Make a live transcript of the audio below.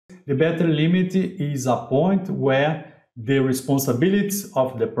the better limit is a point where the responsibility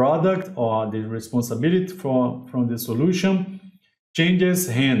of the product or the responsibility from the solution changes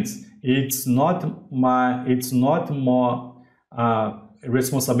hands. It's not more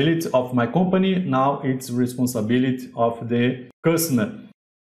responsibility of my company. Now it's responsibility of the customer.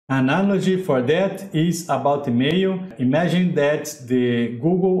 Analogy for that is about email. Imagine that the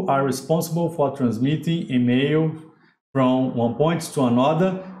Google are responsible for transmitting email from one point to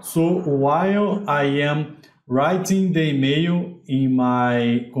another. So while I am writing the email in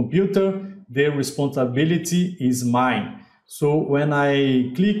my computer, the responsibility is mine. So when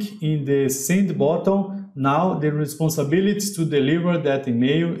I click in the send button, now the responsibility to deliver that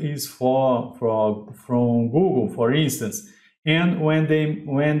email is from Google, for instance. And when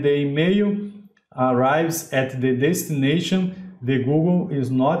the email arrives at the destination, the Google is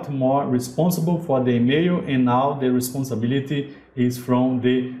not more responsible for the email, and now the responsibility is from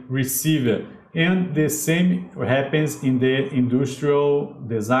the receiver. And the same happens in the industrial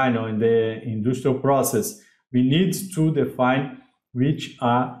design or in the industrial process. We need to define which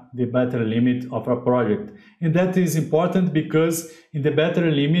are the better limit of a project. And that is important because in the better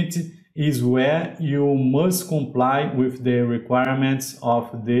limit is where you must comply with the requirements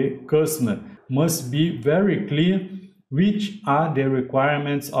of the customer. Must be very clear which are the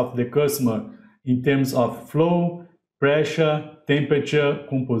requirements of the customer in terms of flow, pressure, temperature,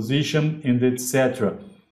 composition, and etc.